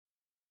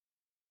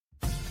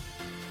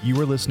You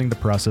are listening to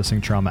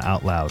Processing Trauma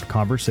Out Loud,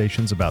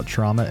 conversations about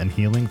trauma and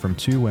healing from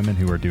two women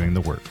who are doing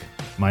the work.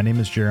 My name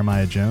is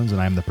Jeremiah Jones,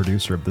 and I am the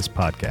producer of this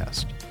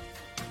podcast.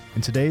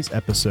 In today's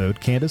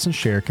episode, Candace and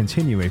Cher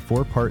continue a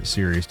 4-part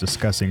series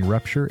discussing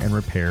rupture and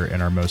repair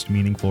in our most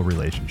meaningful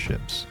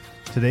relationships.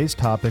 Today's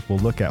topic will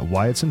look at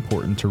why it's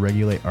important to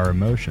regulate our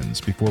emotions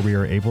before we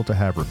are able to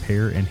have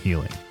repair and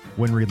healing.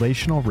 When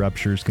relational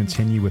ruptures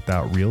continue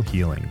without real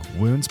healing,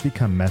 wounds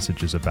become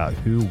messages about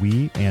who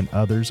we and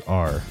others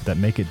are that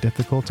make it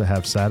difficult to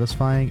have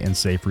satisfying and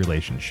safe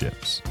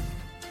relationships.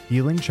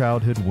 Healing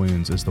childhood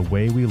wounds is the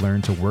way we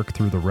learn to work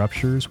through the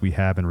ruptures we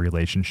have in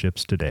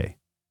relationships today.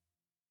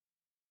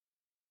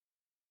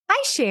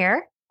 Hi,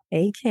 Cher.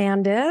 Hey,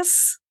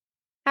 Candace.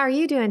 How are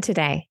you doing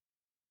today?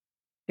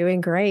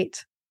 Doing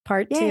great.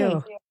 Part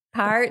two.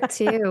 Part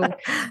two.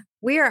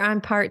 We are on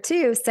part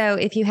two. So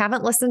if you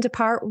haven't listened to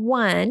part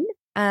one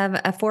of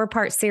a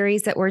 4-part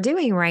series that we're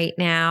doing right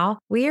now,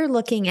 we are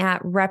looking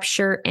at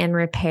rupture and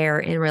repair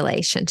in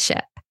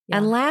relationship. Yeah.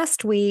 And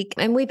last week,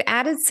 and we've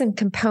added some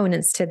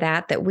components to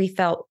that we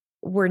felt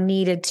were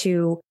needed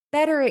to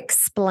better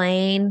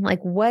explain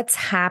like what's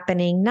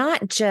happening,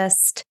 not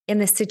just in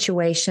the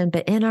situation,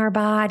 but in our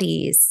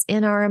bodies,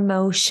 in our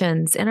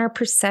emotions, in our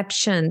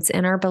perceptions,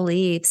 in our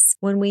beliefs,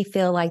 when we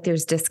feel like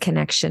there's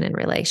disconnection in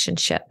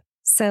relationship.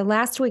 So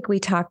last week we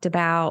talked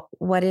about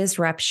what is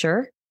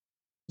rupture.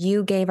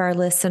 You gave our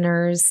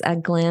listeners a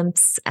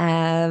glimpse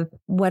of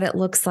what it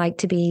looks like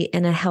to be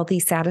in a healthy,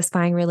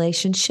 satisfying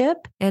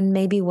relationship, and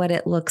maybe what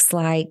it looks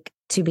like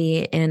to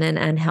be in an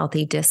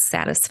unhealthy,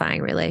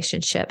 dissatisfying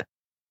relationship.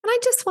 And I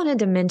just wanted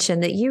to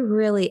mention that you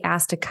really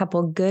asked a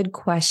couple good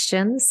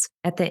questions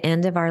at the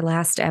end of our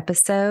last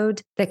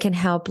episode that can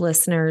help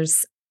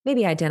listeners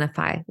maybe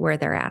identify where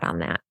they're at on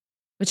that,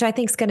 which I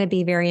think is going to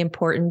be very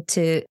important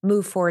to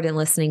move forward in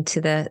listening to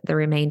the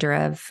remainder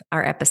of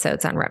our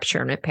episodes on rupture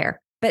and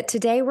repair. But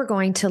today we're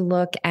going to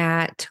look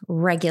at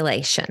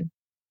regulation.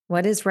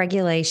 What is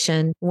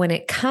regulation when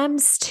it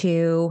comes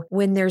to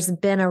when there's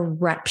been a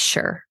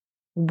rupture?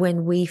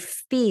 When we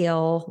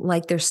feel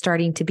like there's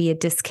starting to be a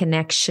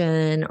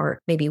disconnection, or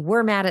maybe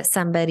we're mad at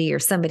somebody or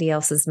somebody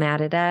else is mad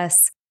at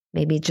us,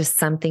 maybe just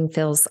something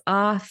feels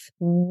off.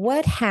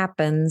 What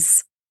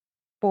happens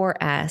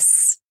for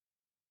us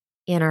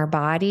in our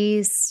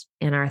bodies,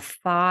 in our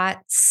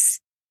thoughts?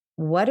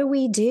 What do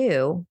we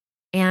do?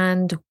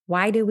 And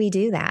why do we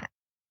do that?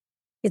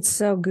 It's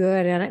so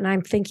good. And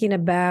I'm thinking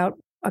about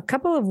a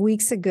few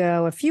weeks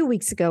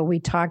ago, we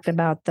talked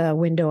about the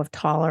window of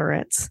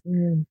tolerance.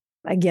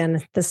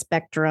 Again, the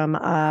spectrum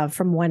of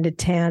from 1 to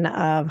 10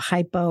 of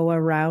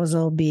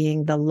hypoarousal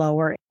being the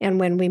lower. And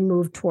when we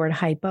move toward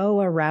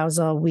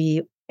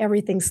hypoarousal,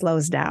 everything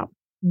slows down.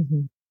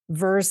 Mm-hmm.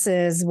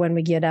 Versus when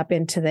we get up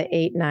into the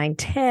 8, 9,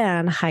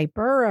 10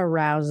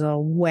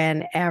 hyperarousal,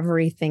 when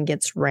everything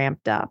gets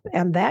ramped up.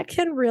 And that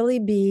can really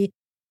be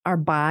our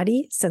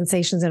body,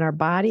 sensations in our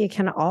body. It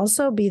can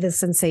also be the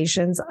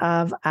sensations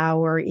of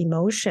our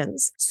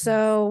emotions.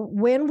 So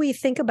when we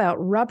think about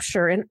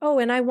rupture, and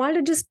I wanted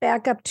to just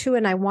back up too,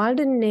 and I wanted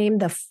to name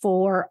the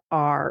 4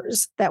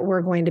 R's that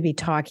we're going to be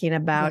talking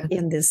about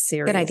in this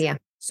series. Good idea.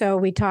 So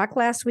we talked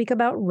last week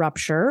about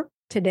rupture.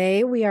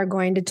 Today, we are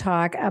going to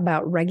talk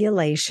about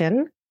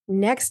regulation.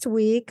 Next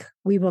week,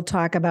 we will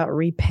talk about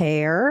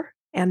repair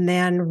and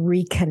then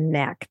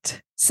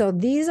reconnect. So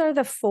these are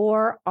the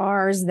 4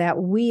 R's that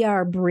we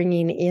are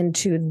bringing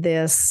into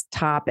this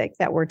topic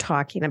that we're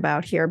talking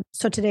about here.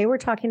 So today we're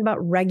talking about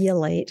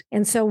regulate.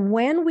 And so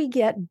when we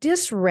get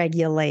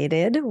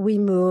dysregulated, we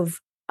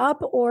move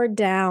up or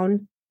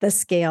down the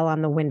scale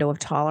on the window of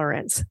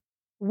tolerance.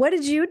 What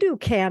did you do,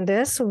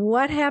 Candace?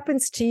 What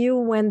happens to you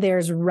when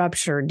there's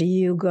rupture?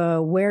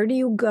 Where do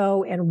you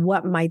go, and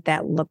what might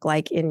that look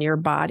like in your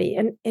body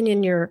and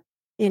in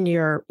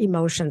your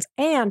emotions?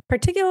 And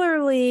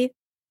particularly,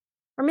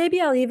 or maybe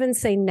I'll even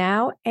say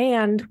now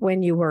and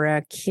when you were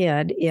a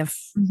kid,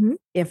 if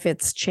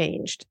it's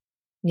changed.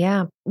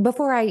 Yeah.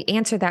 Before I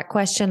answer that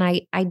question,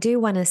 I do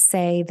want to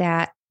say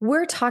that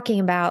we're talking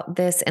about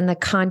this in the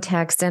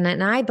context,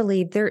 and I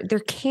believe there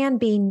can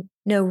be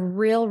no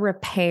real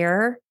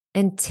repair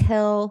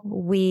until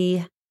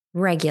we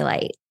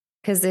regulate.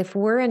 Because if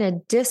we're in a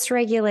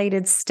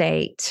dysregulated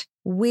state,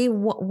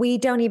 we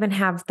don't even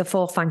have the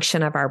full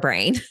function of our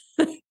brain.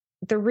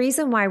 The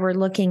reason why we're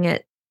looking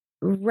at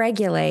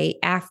regulate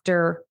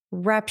after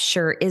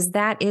rupture is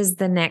that is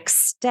the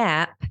next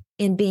step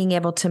in being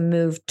able to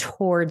move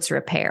towards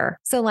repair.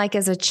 So like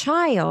as a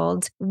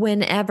child,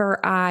 whenever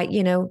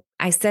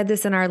I said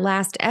this in our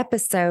last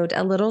episode,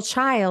 a little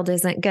child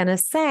isn't going to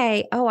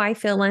say, oh, I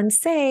feel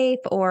unsafe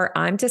or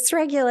I'm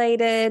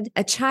dysregulated.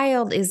 A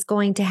child is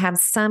going to have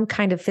some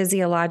kind of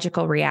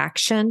physiological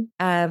reaction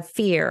of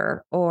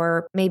fear,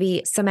 or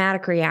maybe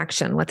somatic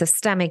reaction with a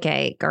stomach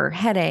ache or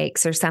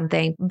headaches or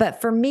something. But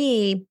for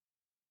me,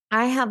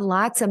 I have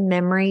lots of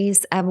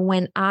memories of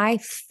when I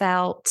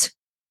felt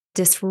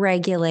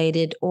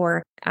dysregulated,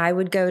 or I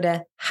would go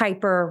to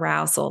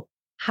hyperarousal,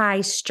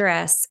 high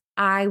stress.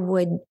 I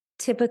would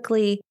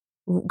typically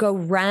go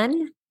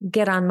run,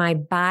 get on my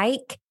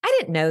bike. I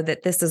didn't know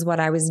that this is what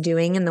I was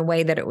doing in the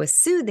way that it was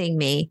soothing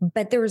me,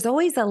 but there was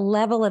always a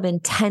level of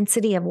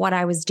intensity of what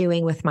I was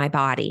doing with my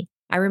body.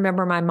 I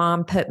remember my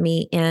mom put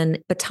me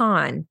in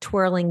baton,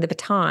 twirling the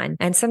baton.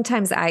 And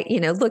sometimes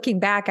looking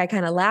back, I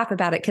kind of laugh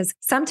about it because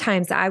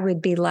sometimes I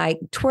would be like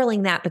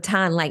twirling that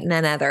baton like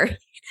none other.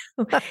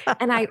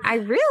 And I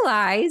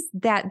realized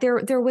that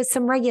there was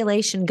some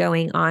regulation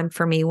going on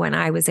for me when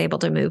I was able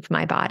to move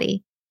my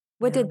body.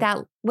 What did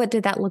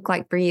that look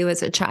like for you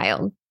as a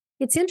child?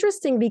 It's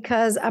interesting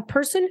because a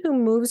person who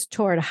moves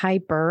toward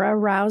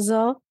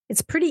hyperarousal,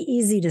 it's pretty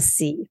easy to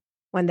see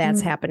when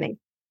that's happening.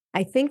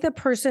 I think the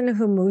person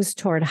who moves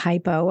toward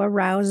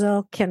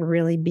hypoarousal can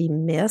really be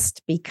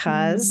missed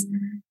because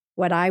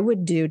what I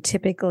would do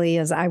typically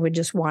is I would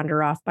just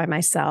wander off by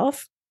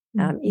myself,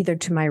 either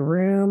to my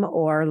room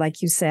or,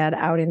 like you said,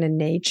 out into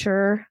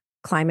nature,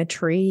 climb a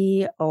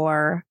tree,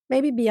 or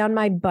maybe be on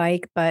my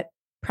bike, but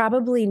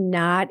probably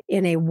not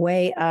in a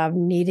way of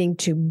needing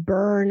to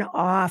burn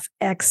off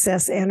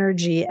excess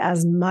energy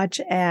as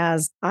much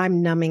as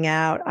I'm numbing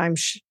out. I'm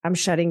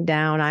shutting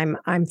down.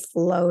 I'm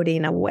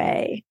floating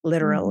away,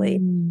 literally.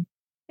 Mm-hmm.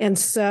 And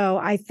so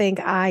I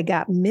think I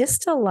got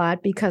missed a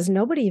lot because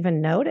nobody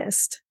even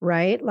noticed,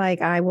 right?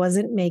 Like I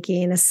wasn't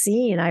making a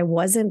scene. I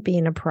wasn't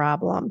being a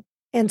problem.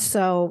 And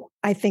so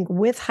I think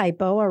with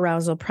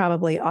hypoarousal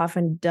probably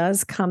often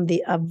does come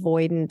the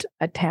avoidant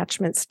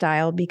attachment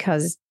style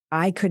because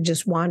I could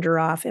just wander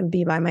off and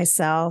be by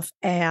myself.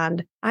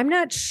 And I'm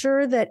not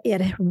sure that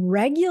it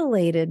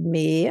regulated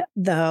me,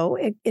 though.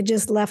 It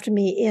just left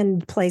me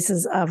in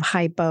places of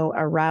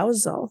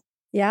hypoarousal.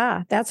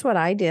 Yeah, that's what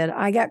I did.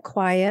 I got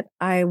quiet.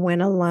 I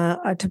went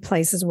alone to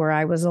places where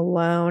I was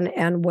alone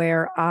and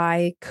where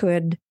I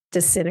could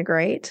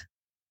disintegrate.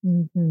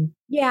 Mm-hmm.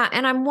 Yeah.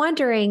 And I'm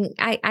wondering,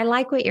 I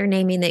like what you're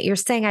naming that you're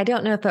saying. I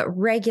don't know if it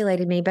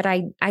regulated me, but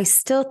I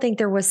still think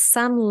there was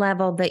some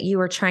level that you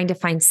were trying to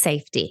find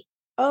safety.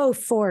 Oh,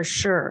 for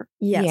sure.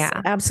 Yes,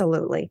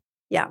 absolutely.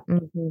 Yeah.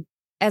 Mm-hmm.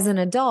 As an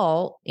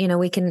adult,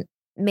 we can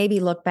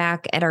maybe look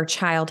back at our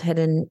childhood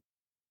and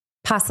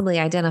possibly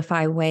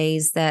identify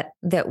ways that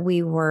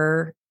we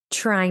were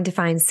trying to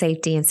find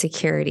safety and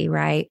security,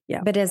 right?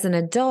 Yeah. But as an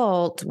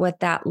adult,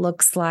 what that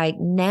looks like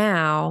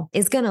now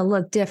is going to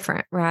look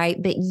different, right?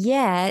 But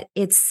yet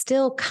it's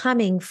still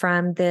coming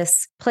from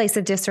this place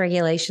of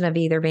dysregulation of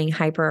either being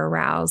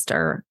hyper-aroused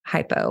or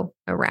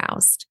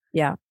hypo-aroused.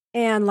 Yeah.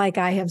 And like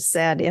I have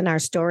said in our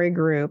story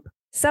group,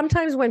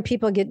 sometimes when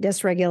people get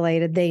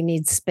dysregulated, they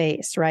need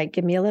space, right?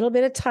 Give me a little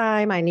bit of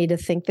time. I need to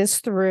think this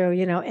through,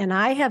 and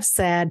I have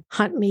said,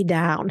 hunt me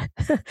down,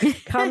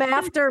 come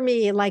after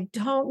me. Like,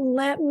 don't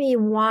let me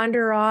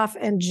wander off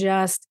and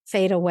just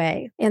fade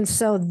away. And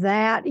so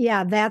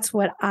that's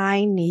what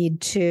I need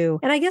to.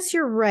 And I guess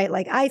you're right.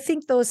 Like, I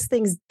think those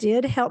things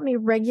did help me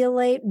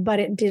regulate, but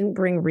it didn't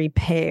bring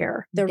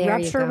repair. The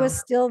rupture was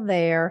still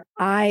there.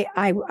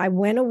 I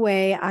went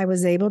away. I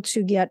was able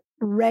to get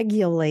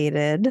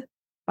regulated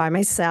by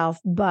myself,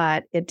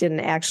 but it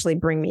didn't actually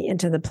bring me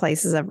into the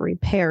places of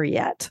repair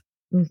yet.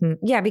 Mm-hmm.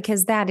 Yeah,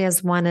 because that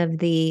is one of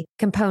the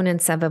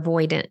components of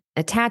avoidant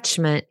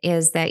attachment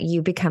is that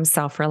you become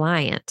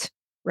self-reliant.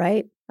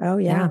 Right. Oh,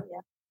 yeah.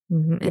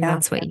 Mm-hmm. And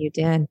that's what you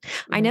did.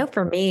 Mm-hmm. I know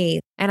for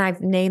me, and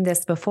I've named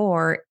this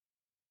before,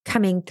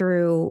 coming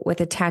through with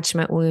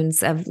attachment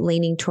wounds of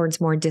leaning towards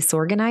more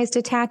disorganized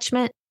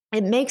attachment,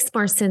 it makes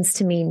more sense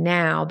to me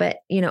now. But,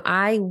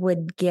 I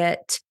would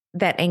get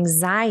that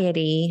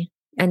anxiety.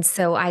 And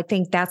so I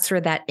think that's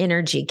where that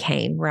energy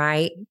came,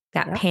 right?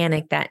 That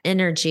panic, that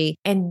energy.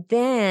 And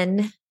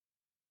then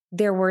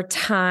there were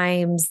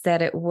times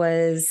that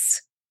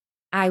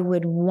I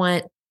would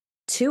want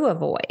to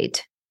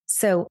avoid.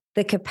 So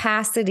the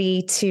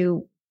capacity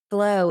to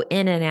flow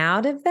in and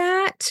out of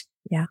that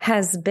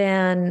has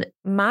been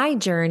my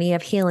journey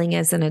of healing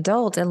as an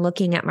adult and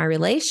looking at my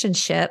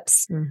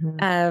relationships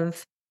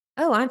of,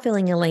 I'm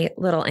feeling a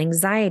little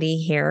anxiety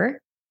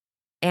here.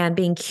 And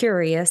being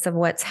curious of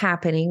what's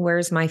happening.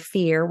 Where's my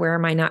fear? Where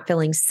am I not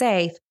feeling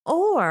safe?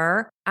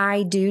 Or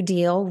I do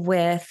deal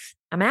with,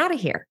 I'm out of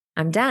here.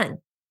 I'm done.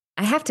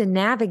 I have to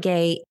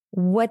navigate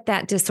what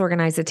that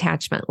disorganized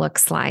attachment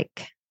looks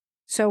like.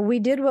 So we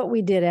did what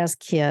we did as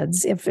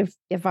kids. If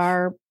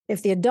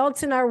the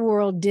adults in our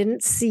world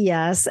didn't see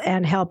us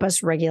and help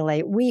us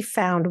regulate, we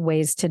found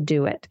ways to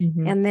do it.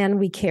 Mm-hmm. And then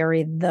we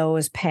carried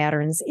those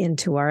patterns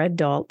into our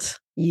adult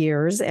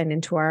years and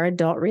into our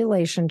adult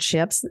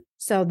relationships.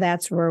 So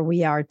that's where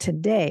we are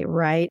today,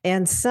 right?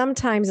 And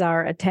sometimes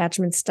our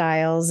attachment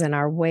styles and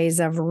our ways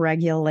of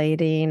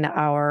regulating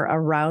our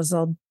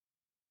arousal,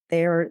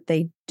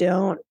 they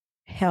don't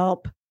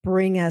help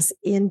bring us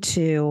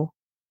into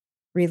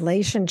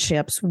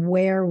relationships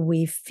where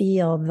we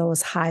feel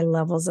those high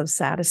levels of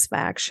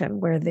satisfaction,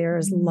 where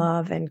there's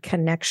love and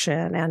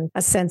connection and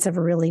a sense of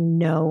really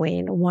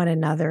knowing one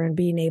another and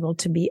being able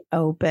to be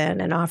open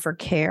and offer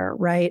care,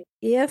 right?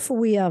 If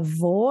we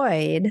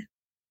avoid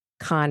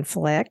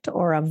conflict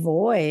or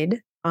avoid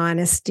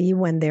honesty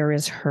when there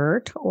is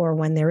hurt or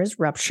when there is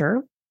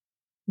rupture,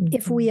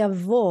 If we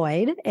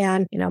avoid,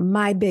 and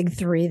my big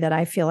three that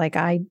I feel like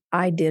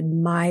I did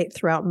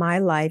throughout my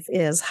life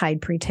is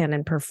hide, pretend,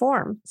 and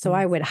perform. So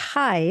I would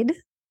hide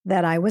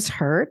that I was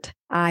hurt.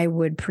 I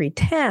would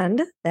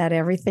pretend that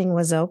everything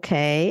was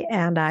okay,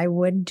 and I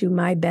would do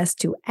my best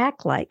to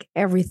act like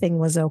everything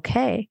was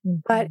okay.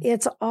 But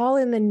it's all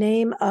in the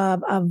name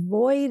of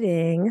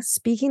avoiding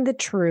speaking the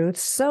truth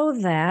so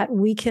that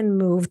we can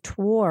move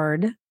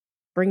toward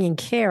bringing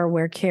care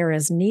where care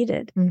is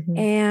needed.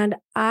 And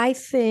I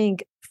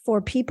think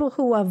for people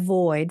who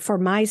avoid, for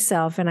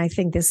myself, and I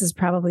think this is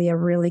probably a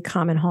really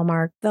common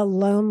hallmark, the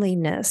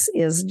loneliness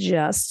is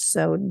just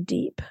so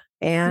deep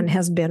and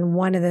has been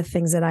one of the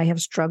things that I have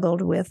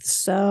struggled with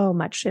so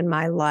much in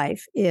my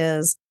life,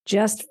 is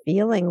just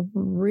feeling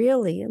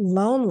really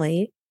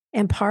lonely.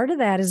 And part of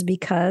that is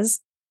because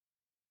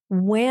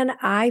when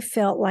I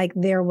felt like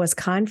there was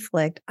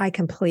conflict, I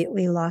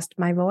completely lost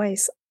my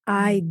voice.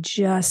 I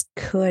just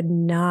could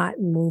not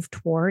move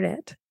toward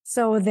it.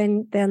 So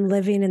then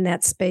living in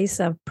that space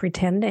of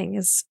pretending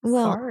is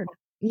hard.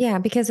 Yeah,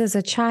 because as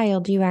a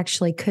child, you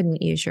actually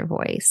couldn't use your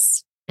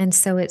voice. And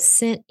so it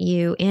sent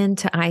you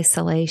into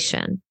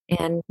isolation.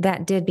 And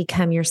that did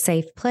become your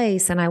safe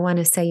place. And I want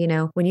to say,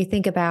 when you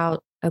think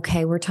about,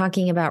 okay, we're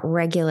talking about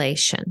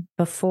regulation.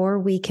 Before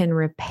we can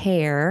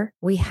repair,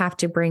 we have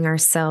to bring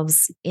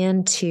ourselves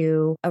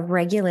into a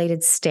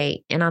regulated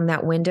state. And on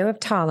that window of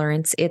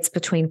tolerance, it's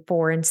between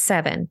 4 and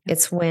 7.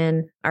 It's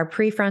when our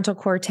prefrontal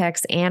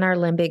cortex and our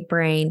limbic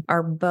brain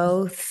are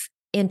both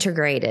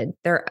integrated.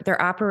 They're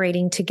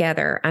operating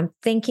together. I'm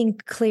thinking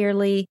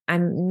clearly.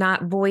 I'm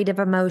not void of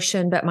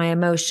emotion, but my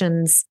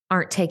emotions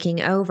aren't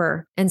taking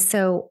over. And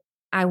so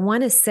I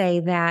want to say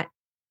that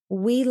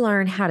we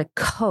learn how to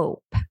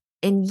cope.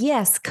 And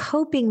yes,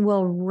 coping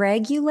will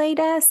regulate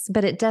us,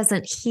 but it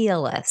doesn't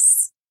heal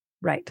us.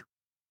 Right.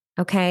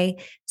 Okay.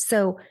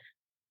 So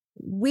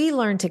we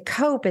learn to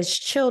cope as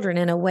children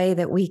in a way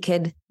that we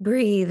could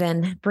breathe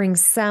and bring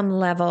some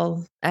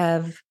level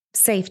of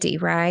safety,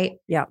 right?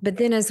 Yeah. But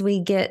then as we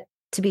get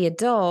to be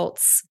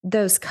adults,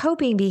 those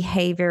coping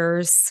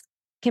behaviors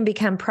can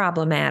become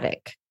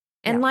problematic.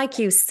 And like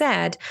you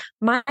said,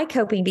 my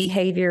coping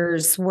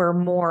behaviors were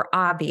more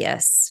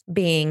obvious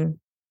being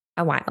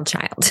a wild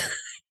child.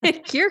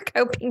 Your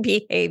coping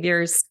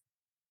behaviors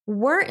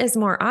weren't as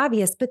more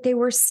obvious, but they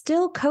were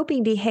still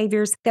coping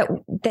behaviors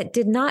that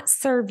did not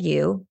serve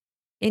you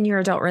in your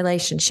adult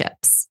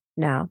relationships.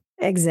 No,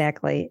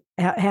 exactly.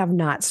 Have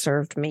not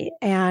served me.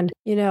 And,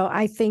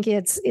 I think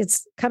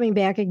it's coming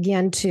back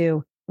again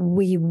to,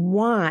 we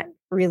want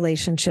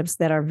relationships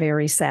that are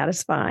very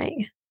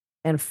satisfying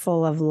and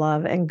full of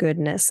love and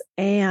goodness.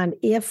 And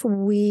if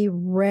we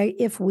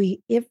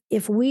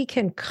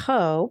can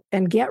cope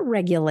and get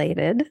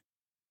regulated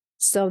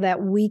so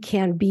that we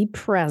can be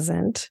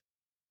present,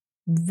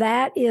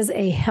 that is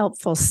a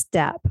helpful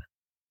step.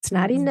 It's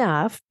not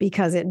enough,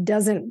 because it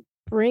doesn't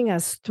bring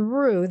us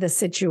through the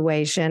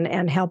situation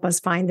and help us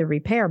find the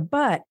repair.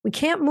 But we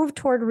can't move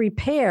toward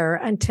repair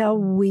until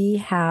we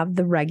have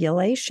the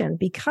regulation,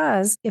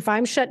 because if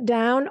I'm shut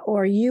down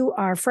or you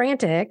are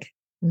frantic,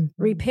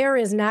 repair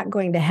is not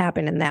going to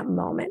happen in that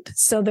moment.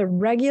 So the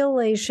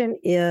regulation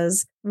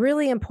is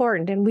really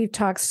important. And we've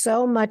talked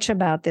so much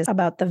about this,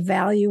 about the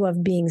value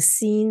of being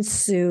seen,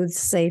 soothed,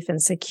 safe,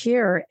 and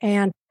secure,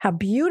 and how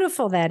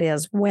beautiful that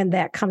is when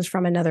that comes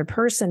from another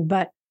person,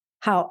 but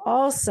how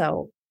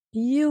also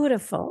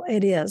beautiful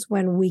it is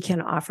when we can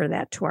offer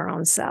that to our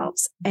own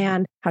selves,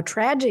 and how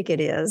tragic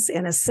it is,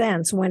 in a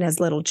sense, when as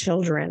little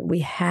children we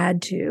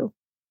had to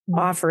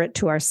offer it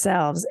to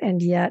ourselves, and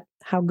yet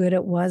how good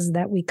it was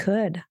that we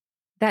could.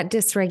 That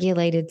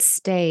dysregulated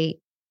state,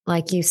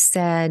 like you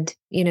said,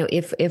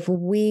 if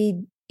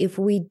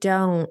we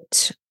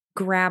don't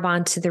grab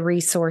onto the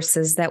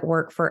resources that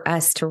work for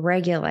us to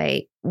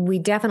regulate, we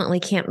definitely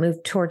can't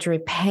move towards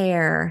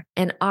repair.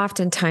 And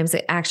oftentimes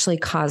it actually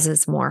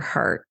causes more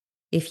hurt.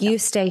 If you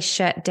stay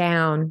shut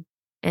down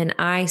and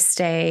I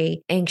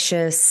stay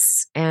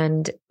anxious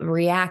and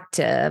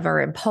reactive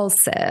or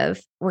impulsive,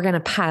 we're going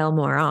to pile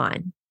more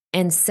on.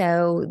 And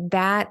so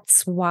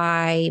that's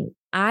why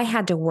I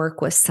had to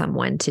work with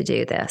someone to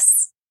do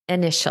this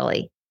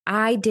initially.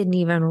 I didn't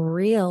even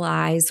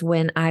realize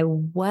when I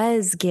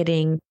was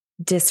getting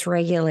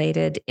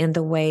dysregulated in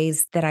the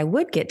ways that I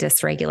would get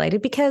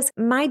dysregulated, because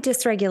my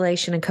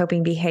dysregulation and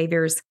coping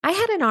behaviors, I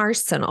had an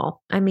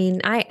arsenal. I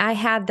mean, I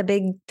had the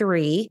big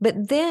three,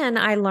 but then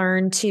I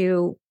learned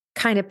to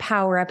kind of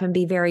power up and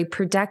be very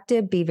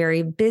productive, be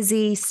very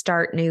busy,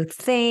 start new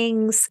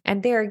things.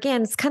 And there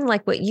again, it's kind of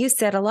like what you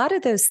said. A lot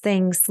of those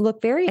things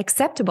look very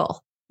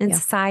acceptable in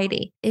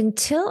society,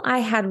 until I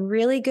had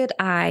really good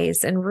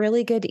eyes and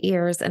really good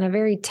ears and a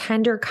very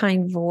tender,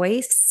 kind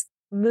voice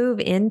move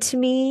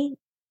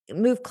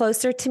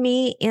closer to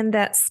me in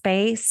that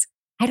space.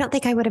 I don't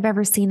think I would have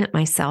ever seen it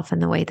myself in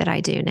the way that I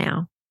do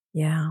now.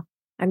 Yeah.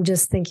 I'm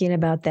just thinking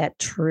about that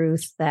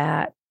truth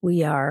that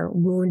we are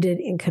wounded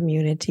in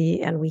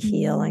community and we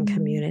heal in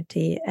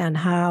community, and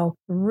how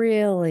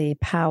really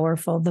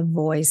powerful the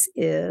voice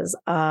is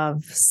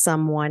of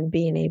someone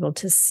being able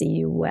to see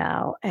you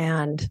well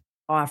and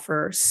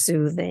offer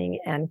soothing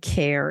and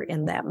care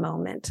in that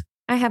moment.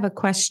 I have a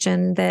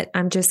question that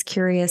I'm just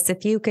curious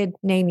if you could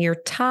name your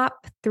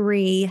top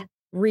 3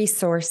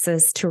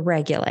 resources to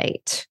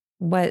regulate.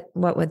 What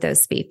would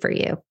those be for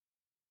you?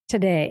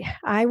 Today,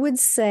 I would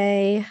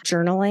say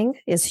journaling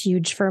is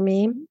huge for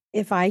me.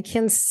 If I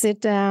can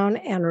sit down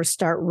and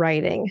start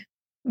writing,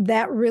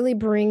 that really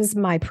brings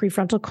my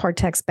prefrontal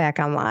cortex back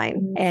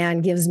online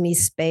and gives me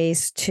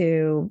space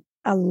to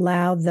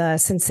allow the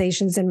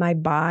sensations in my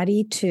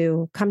body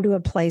to come to a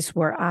place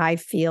where I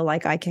feel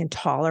like I can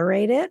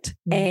tolerate it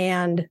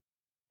and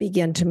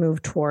begin to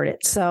move toward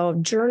it. So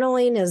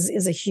journaling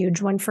is a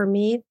huge one for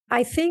me.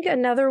 I think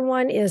another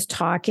one is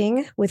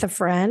talking with a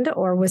friend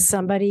or with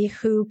somebody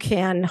who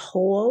can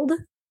hold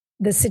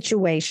the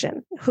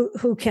situation,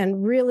 who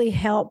can really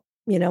help,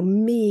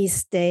 me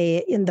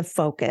stay in the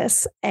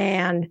focus,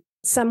 and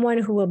someone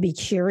who will be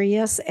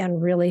curious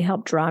and really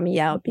help draw me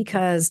out.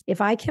 Because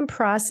if I can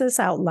process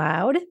out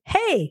loud,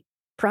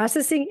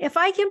 if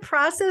I can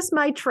process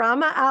my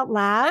trauma out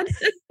loud.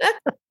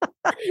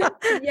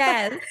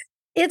 Yes.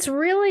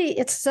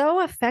 It's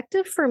so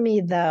effective for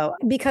me though,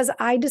 because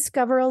I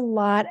discover a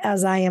lot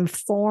as I am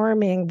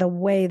forming the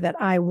way that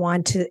I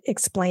want to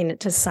explain it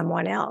to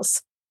someone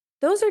else.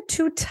 Those are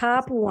 2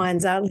 top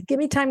ones. Give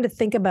me time to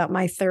think about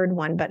my third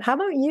one. But how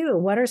about you?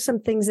 What are some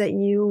things that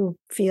you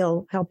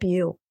feel help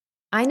you?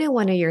 I know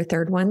one of your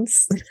third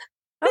ones.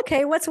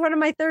 Okay. What's one of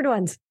my third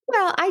ones?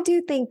 Well, I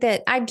do think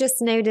that I've just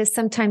noticed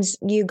sometimes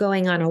you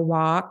going on a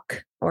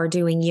walk or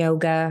doing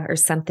yoga or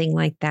something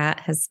like that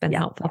has been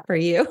helpful for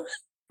you.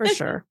 For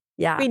sure.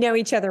 Yeah. We know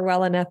each other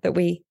well enough that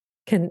we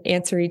can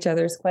answer each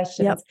other's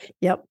questions.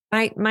 Yep.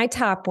 My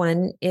top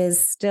one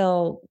is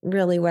still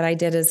really what I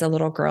did as a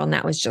little girl, and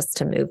that was just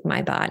to move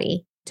my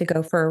body, to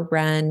go for a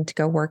run, to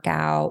go work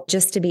out,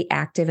 just to be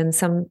active in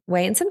some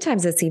way. And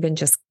sometimes it's even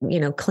just,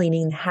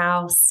 cleaning the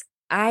house.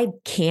 I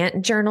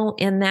can't journal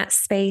in that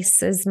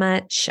space as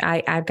much.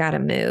 I've got to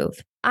move.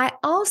 I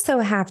also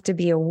have to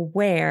be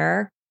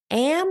aware,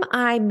 am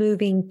I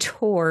moving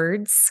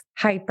towards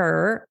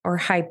hyper or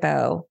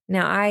hypo?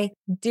 Now, I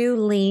do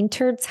lean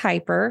towards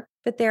hyper,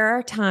 but there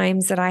are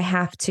times that I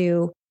have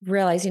to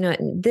realize,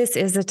 this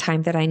is a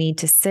time that I need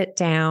to sit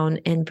down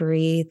and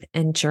breathe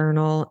and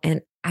journal.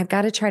 And I've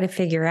got to try to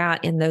figure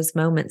out in those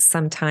moments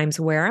sometimes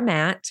where I'm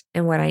at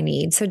and what I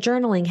need. So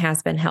journaling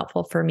has been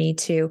helpful for me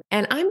too.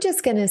 And I'm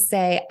just going to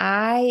say,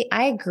 I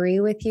agree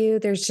with you.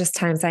 There's just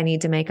times I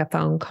need to make a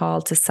phone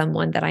call to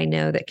someone that I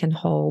know that can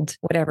hold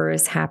whatever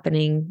is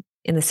happening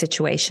in the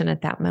situation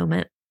at that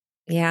moment.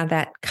 Yeah,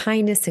 that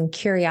kindness and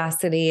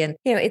curiosity. And,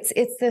 it's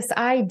this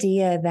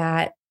idea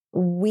that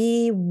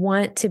we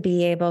want to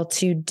be able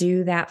to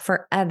do that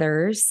for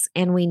others,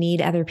 and we need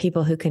other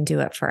people who can do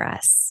it for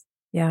us.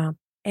 Yeah.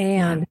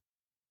 And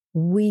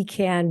we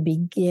can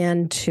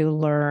begin to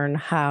learn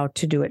how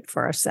to do it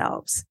for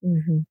ourselves.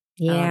 Mm-hmm.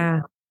 Yeah.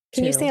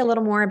 Can you say a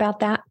little more about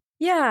that?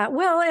 Yeah.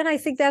 Well, and I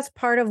think that's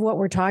part of what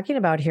we're talking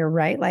about here,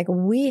 right? Like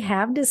we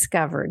have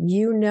discovered,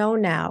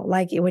 now,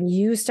 like when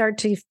you start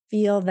to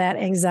feel that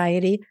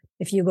anxiety,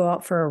 if you go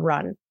out for a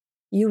run,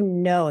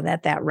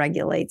 that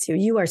regulates you.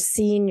 You are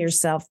seeing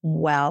yourself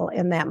well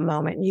in that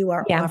moment. You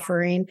are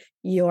offering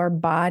your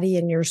body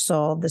and your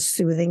soul the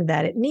soothing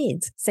that it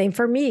needs. Same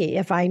for me.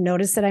 If I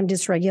notice that I'm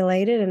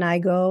dysregulated and I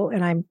go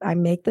and I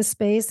make the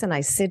space and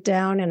I sit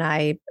down and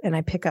I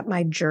pick up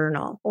my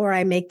journal, or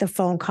I make the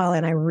phone call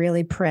and I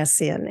really press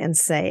in and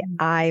say,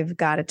 I've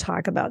got to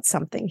talk about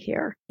something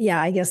here.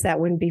 Yeah, I guess that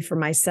wouldn't be for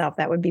myself.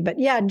 That would be, but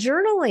yeah,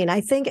 journaling.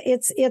 I think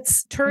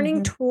it's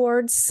turning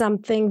towards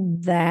something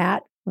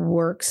that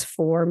works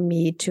for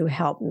me to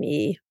help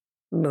me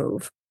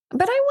move.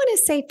 But I want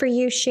to say for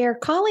you, Cher,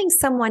 calling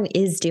someone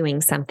is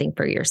doing something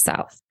for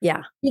yourself.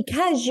 Yeah.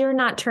 Because you're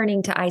not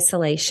turning to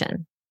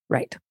isolation.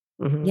 Right.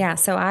 Mm-hmm. Yeah.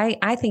 So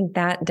I think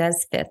that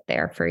does fit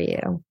there for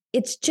you.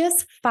 It's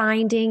just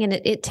finding, and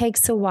it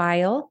takes a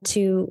while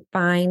to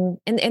find,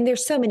 and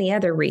there's so many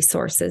other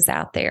resources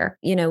out there.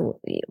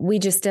 We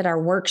just did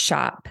our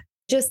workshop.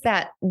 Just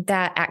that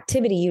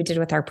activity you did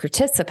with our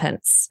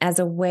participants as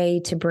a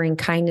way to bring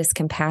kindness,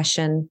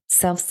 compassion,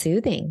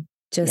 self-soothing,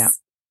 just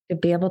to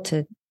be able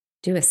to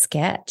do a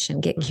sketch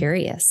and get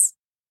curious.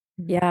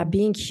 Yeah,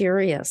 being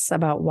curious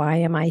about why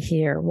am I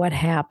here? What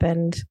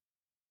happened?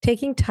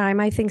 Taking time.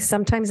 I think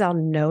sometimes I'll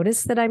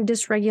notice that I'm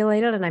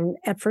dysregulated and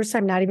at first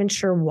I'm not even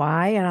sure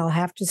why, and I'll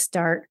have to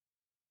start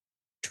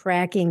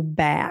tracking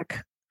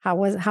back. How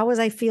was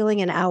I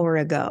feeling an hour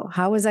ago?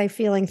 How was I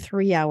feeling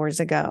 3 hours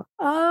ago?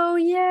 Oh,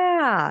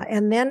 yeah.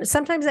 And then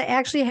sometimes I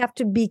actually have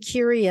to be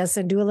curious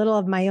and do a little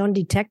of my own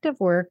detective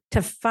work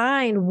to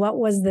find what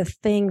was the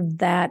thing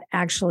that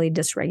actually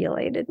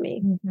dysregulated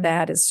me. Mm-hmm.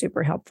 That is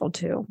super helpful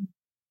too.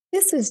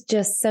 This is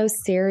just so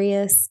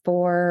serious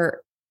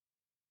for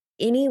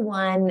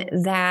anyone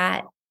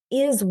that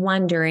is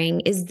wondering,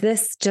 is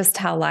this just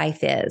how life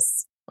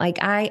is? Like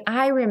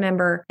I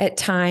remember at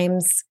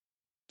times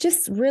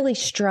just really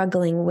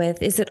struggling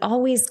with, is it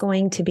always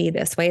going to be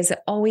this way? Is it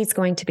always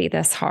going to be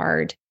this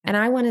hard? And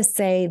I want to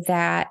say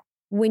that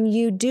when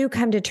you do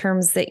come to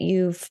terms that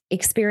you've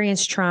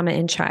experienced trauma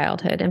in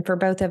childhood, and for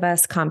both of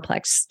us,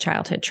 complex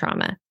childhood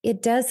trauma,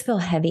 it does feel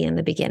heavy in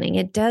the beginning.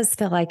 It does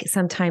feel like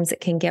sometimes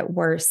it can get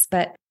worse,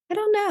 but I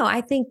don't know.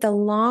 I think the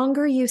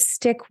longer you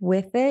stick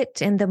with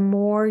it and the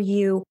more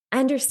you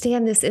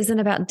understand this isn't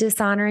about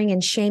dishonoring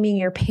and shaming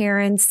your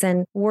parents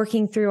and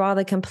working through all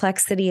the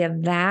complexity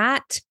of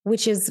that,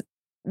 which is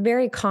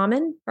very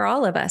common for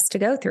all of us to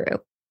go through.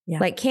 Yeah.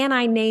 Like, can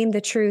I name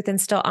the truth and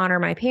still honor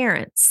my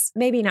parents?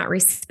 Maybe not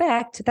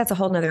respect. That's a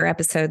whole nother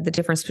episode, the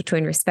difference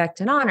between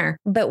respect and honor.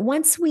 But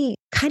once we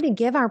kind of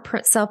give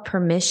ourselves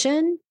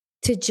permission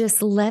to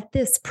just let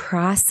this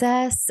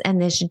process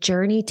and this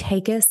journey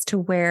take us to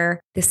where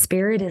the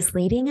Spirit is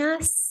leading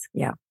us,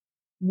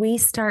 we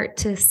start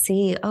to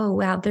see, oh,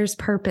 wow, there's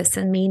purpose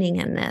and meaning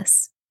in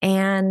this.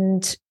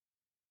 And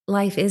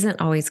life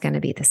isn't always going to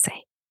be the same.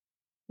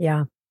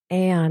 Yeah.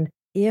 And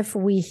if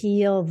we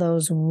heal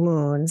those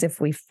wounds, if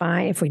we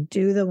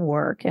do the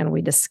work and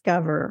we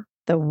discover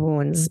the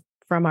wounds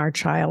from our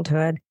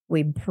childhood,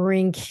 we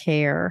bring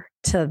care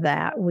to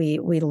that. We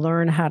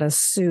learn how to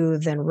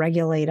soothe and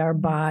regulate our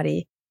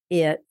body.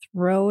 It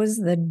throws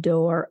the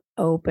door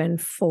open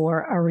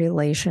for our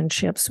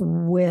relationships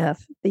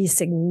with the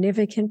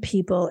significant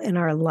people in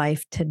our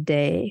life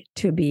today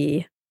to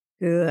be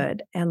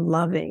good and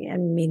loving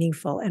and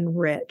meaningful and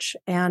rich.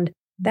 And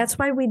that's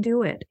why we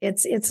do it.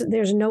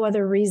 There's no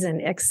other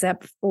reason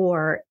except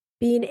for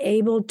being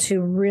able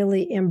to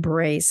really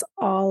embrace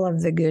all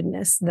of the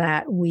goodness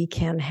that we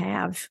can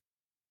have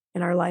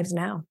in our lives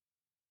now.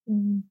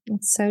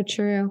 It's so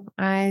true.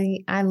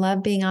 I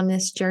love being on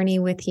this journey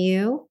with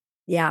you.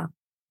 Yeah.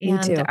 Me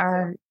and too.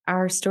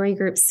 Our story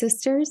group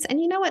sisters. And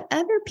you know what?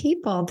 Other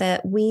people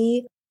that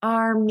we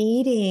are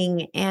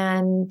meeting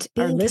and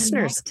our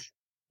listeners.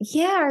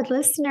 Yeah, our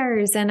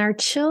listeners and our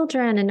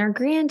children and our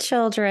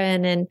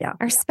grandchildren and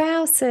our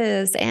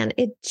spouses. And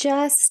it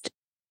just,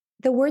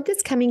 the word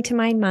that's coming to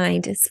my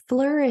mind is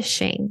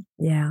flourishing.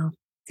 Yeah.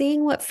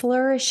 Seeing what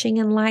flourishing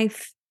in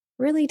life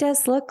really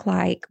does look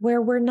like,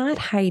 where we're not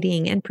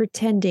hiding and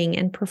pretending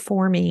and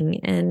performing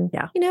and,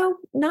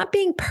 not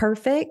being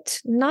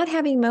perfect, not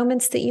having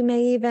moments that you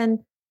may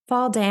even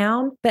fall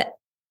down, but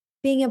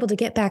being able to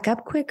get back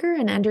up quicker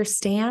and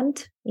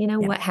understand,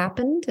 what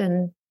happened.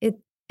 And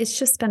it's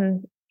just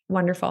been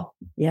wonderful.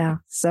 Yeah,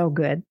 so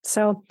good.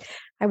 So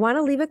I want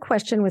to leave a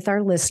question with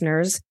our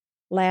listeners.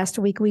 Last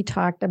week, we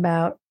talked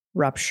about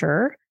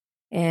rupture,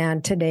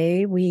 and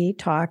today we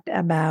talked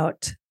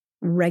about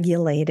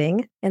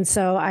regulating. And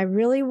so I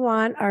really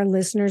want our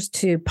listeners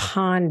to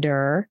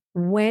ponder,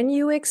 when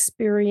you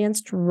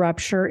experienced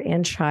rupture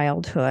in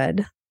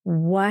childhood,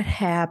 what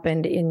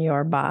happened in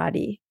your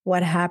body?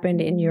 What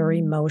happened in your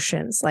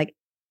emotions? Like,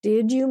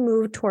 did you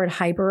move toward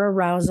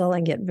hyperarousal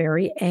and get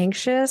very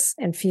anxious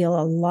and feel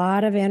a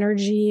lot of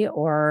energy?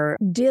 Or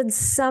did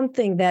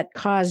something that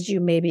caused you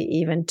maybe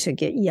even to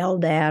get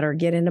yelled at or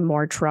get into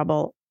more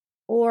trouble?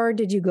 Or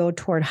did you go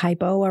toward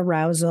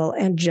hypoarousal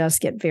and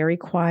just get very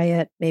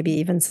quiet, maybe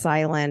even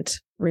silent,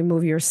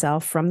 remove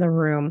yourself from the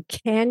room?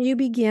 Can you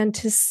begin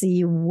to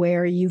see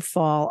where you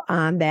fall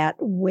on that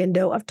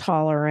window of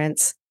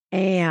tolerance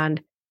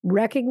and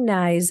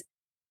recognize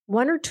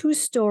one or two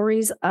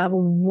stories of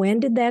when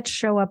did that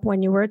show up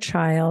when you were a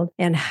child,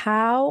 and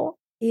how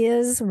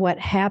is what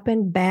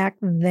happened back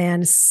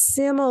then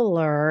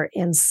similar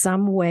in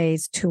some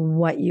ways to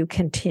what you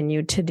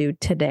continue to do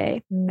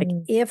today? Like,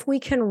 if we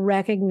can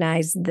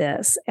recognize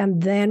this,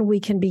 and then we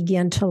can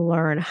begin to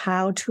learn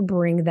how to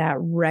bring that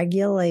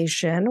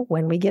regulation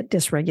when we get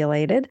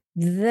dysregulated,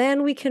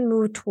 then we can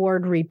move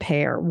toward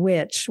repair,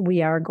 which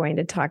we are going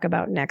to talk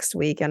about next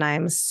week. And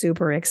I'm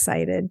super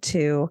excited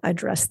to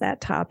address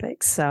that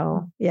topic.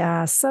 So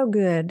yeah, so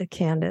good,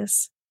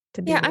 Candace.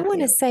 I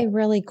want to say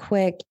really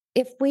quick,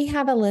 if we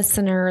have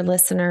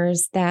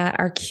listeners that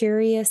are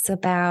curious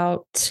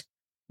about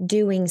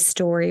doing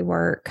story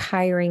work,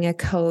 hiring a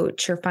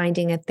coach, or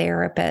finding a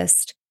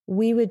therapist,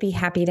 we would be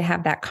happy to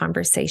have that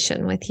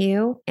conversation with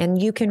you. And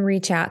you can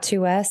reach out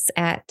to us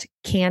at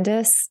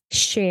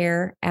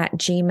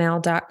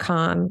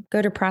CandaceShare@gmail.com.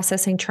 Go to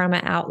Processing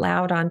Trauma Out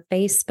Loud on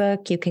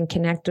Facebook. You can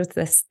connect with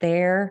us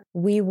there.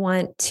 We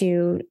want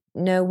to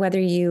know whether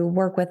you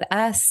work with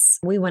us.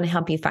 We want to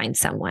help you find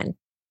someone.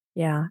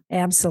 Yeah,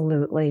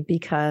 absolutely.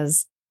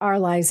 Because our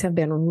lives have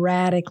been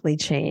radically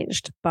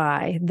changed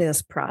by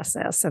this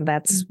process. And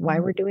that's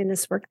why we're doing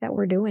this work that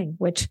we're doing,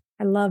 which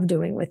I love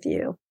doing with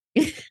you.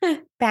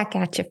 Back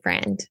at you,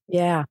 friend.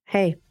 Yeah.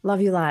 Hey,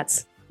 love you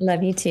lots.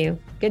 Love you too.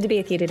 Good to be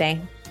with you today.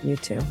 You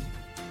too.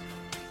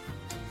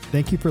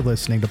 Thank you for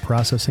listening to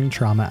Processing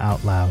Trauma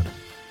Out Loud.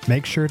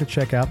 Make sure to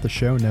check out the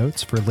show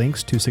notes for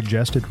links to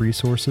suggested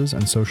resources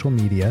and social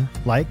media.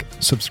 Like,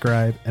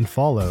 subscribe, and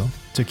follow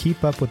to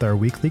keep up with our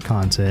weekly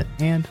content.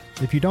 And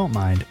if you don't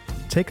mind,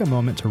 take a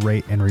moment to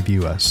rate and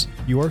review us.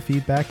 Your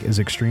feedback is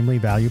extremely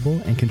valuable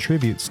and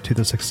contributes to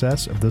the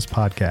success of this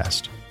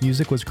podcast.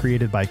 Music was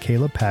created by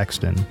Caleb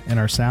Paxton, and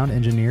our sound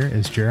engineer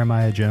is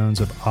Jeremiah Jones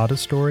of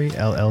Audistory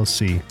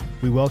LLC.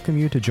 We welcome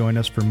you to join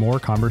us for more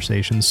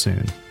conversations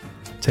soon.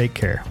 Take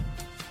care.